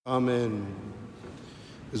Amen.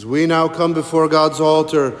 As we now come before God's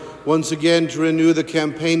altar, once again to renew the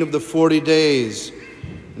campaign of the 40 days,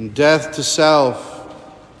 and death to self,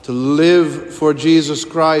 to live for Jesus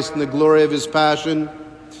Christ in the glory of his passion,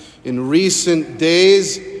 in recent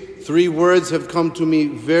days, 3 words have come to me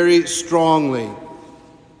very strongly.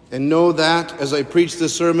 And know that as I preach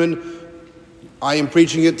this sermon, I am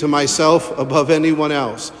preaching it to myself above anyone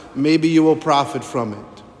else. Maybe you will profit from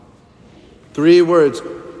it. 3 words: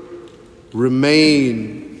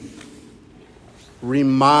 remain,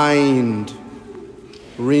 remind,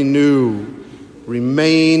 renew.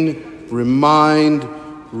 Remain, remind,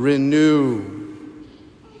 renew.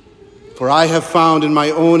 For I have found in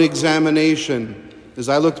my own examination, as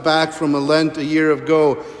I looked back from a Lent a year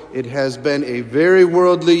ago, it has been a very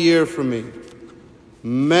worldly year for me.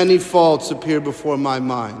 Many faults appear before my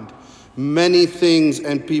mind. Many things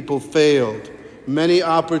and people failed. Many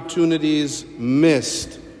opportunities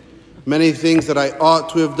missed. Many things that I ought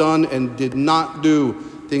to have done and did not do.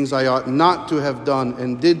 Things I ought not to have done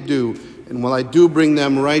and did do. And while I do bring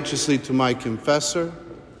them righteously to my confessor,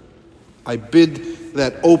 I bid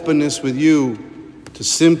that openness with you to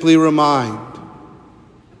simply remind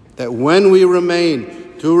that when we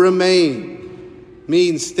remain, to remain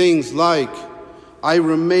means things like I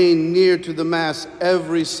remain near to the Mass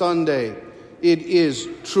every Sunday. It is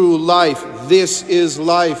true life. This is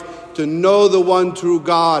life, to know the one true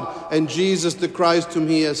God and Jesus the Christ whom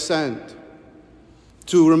he has sent.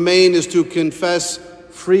 To remain is to confess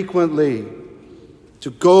frequently,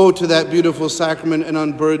 to go to that beautiful sacrament and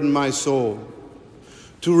unburden my soul.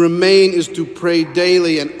 To remain is to pray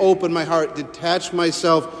daily and open my heart, detach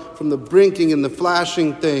myself from the blinking and the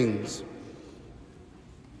flashing things.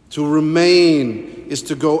 To remain is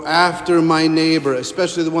to go after my neighbor,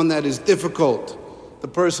 especially the one that is difficult, the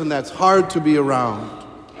person that's hard to be around,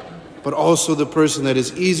 but also the person that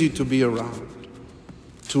is easy to be around.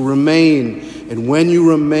 To remain. And when you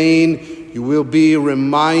remain, you will be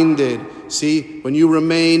reminded. See, when you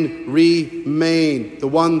remain, the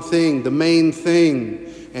one thing, the main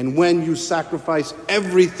thing. And when you sacrifice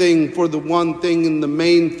everything for the one thing and the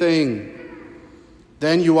main thing,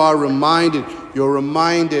 then you are reminded. You're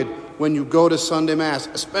reminded when you go to Sunday Mass,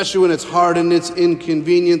 especially when it's hard and it's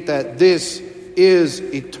inconvenient, that this is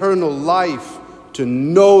eternal life, to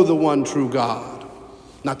know the one true God.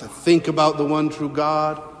 Not to think about the one true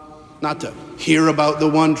God, not to hear about the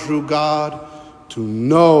one true God, to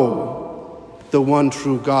know the one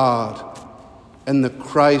true God and the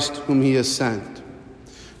Christ whom he has sent.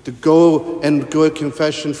 To go and go to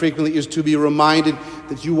confession frequently is to be reminded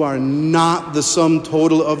that you are not the sum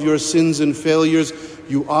total of your sins and failures.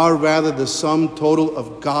 You are rather the sum total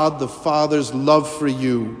of God the Father's love for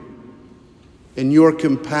you and your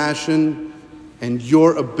compassion and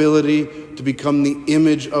your ability to become the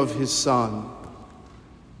image of his Son.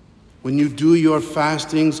 When you do your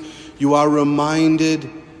fastings, you are reminded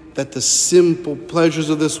that the simple pleasures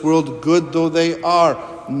of this world, good though they are,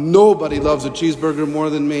 nobody loves a cheeseburger more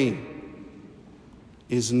than me,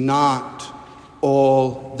 is not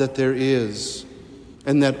all that there is.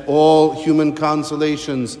 And that all human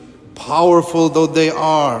consolations, powerful though they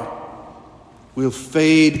are, will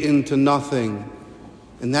fade into nothing.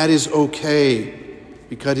 And that is okay,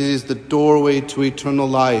 because it is the doorway to eternal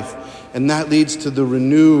life. And that leads to the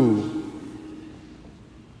renew.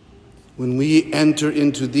 When we enter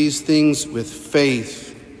into these things with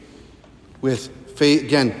faith,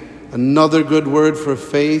 again, another good word for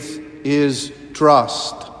faith is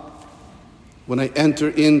trust. When I enter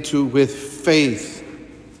into with faith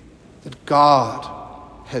that God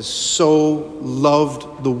has so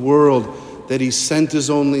loved the world that he sent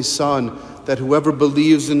his only Son, that whoever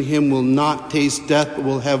believes in him will not taste death, but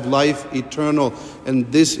will have life eternal.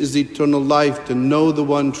 And this is eternal life, to know the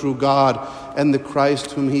one true God and the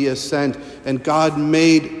Christ whom he has sent. And God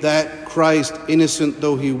made that Christ, innocent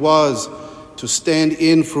though he was, to stand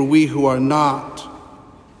in for we who are not,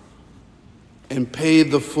 and pay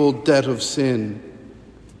the full debt of sin,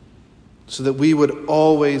 so that we would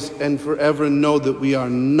always and forever know that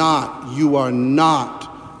you are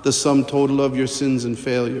not the sum total of your sins and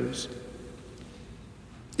failures.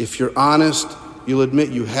 If you're honest, you'll admit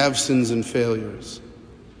you have sins and failures.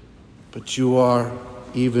 But you are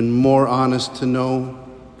even more honest to know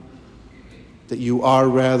that you are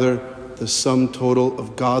rather the sum total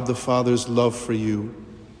of God the Father's love for you,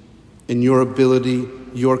 in your ability,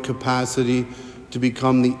 your capacity to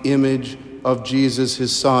become the image of Jesus,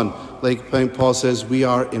 his Son. Like St. Paul says, we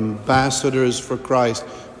are ambassadors for Christ.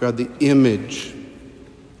 We are the image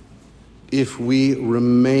if we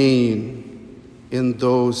remain in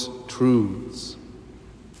those truths.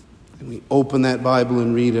 And we open that Bible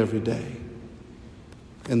and read every day.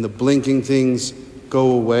 And the blinking things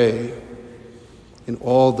go away. And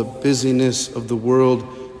all the busyness of the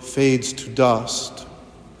world fades to dust.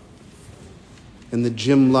 And the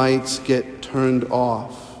gym lights get turned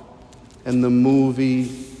off. And the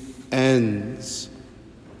movie ends.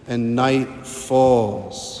 And night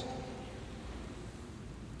falls.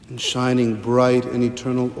 And shining bright and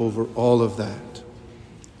eternal over all of that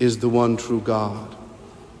is the one true God.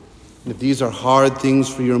 And if these are hard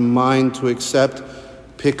things for your mind to accept,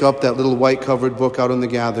 pick up that little white-covered book out in the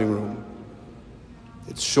gathering room.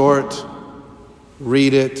 It's short,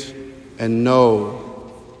 read it, and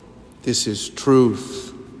know this is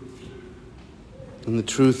truth. And the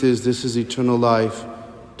truth is, this is eternal life,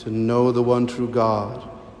 to know the one true God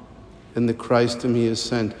and the Christ whom he has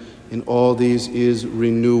sent. And all these is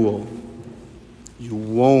renewal. You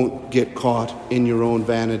won't get caught in your own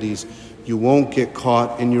vanities. You won't get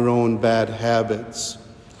caught in your own bad habits.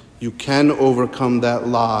 You can overcome that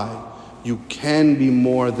lie. You can be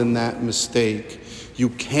more than that mistake. You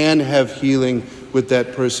can have healing with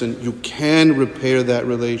that person. You can repair that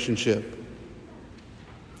relationship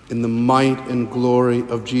in the might and glory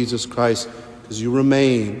of Jesus Christ, because you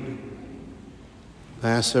remain.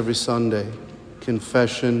 Mass every Sunday,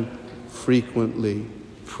 confession frequently,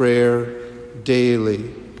 prayer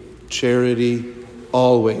daily, charity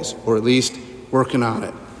always, or at least working on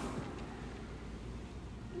it.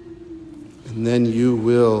 And then you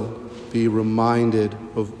will be reminded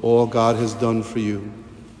of all God has done for you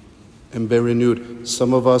and be renewed.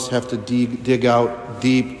 Some of us have to dig out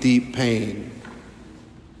deep, deep pain.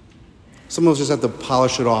 Some of us just have to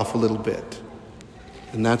polish it off a little bit.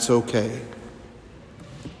 And that's okay.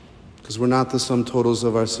 Because we're not the sum totals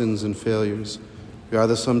of our sins and failures. We are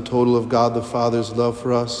the sum total of God the Father's love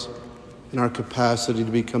for us and our capacity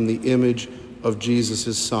to become the image of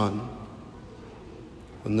Jesus' Son.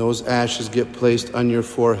 When those ashes get placed on your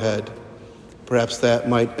forehead, perhaps that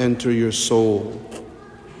might enter your soul,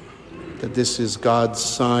 that this is God's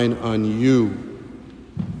sign on you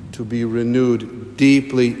to be renewed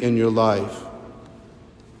deeply in your life,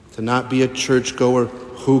 to not be a churchgoer.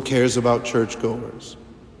 Who cares about churchgoers?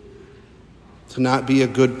 To not be a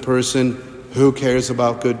good person. Who cares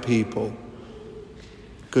about good people?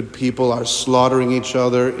 Good people are slaughtering each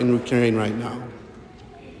other in Ukraine right now.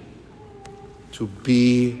 To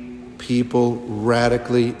be people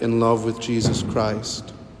radically in love with Jesus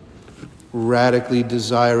Christ, radically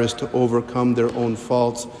desirous to overcome their own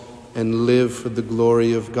faults and live for the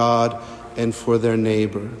glory of God and for their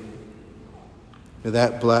neighbor. May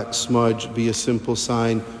that black smudge be a simple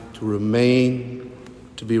sign to remain,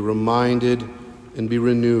 to be reminded, and be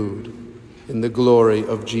renewed in the glory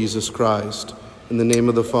of Jesus Christ. In the name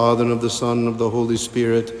of the Father, and of the Son, and of the Holy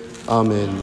Spirit. Amen.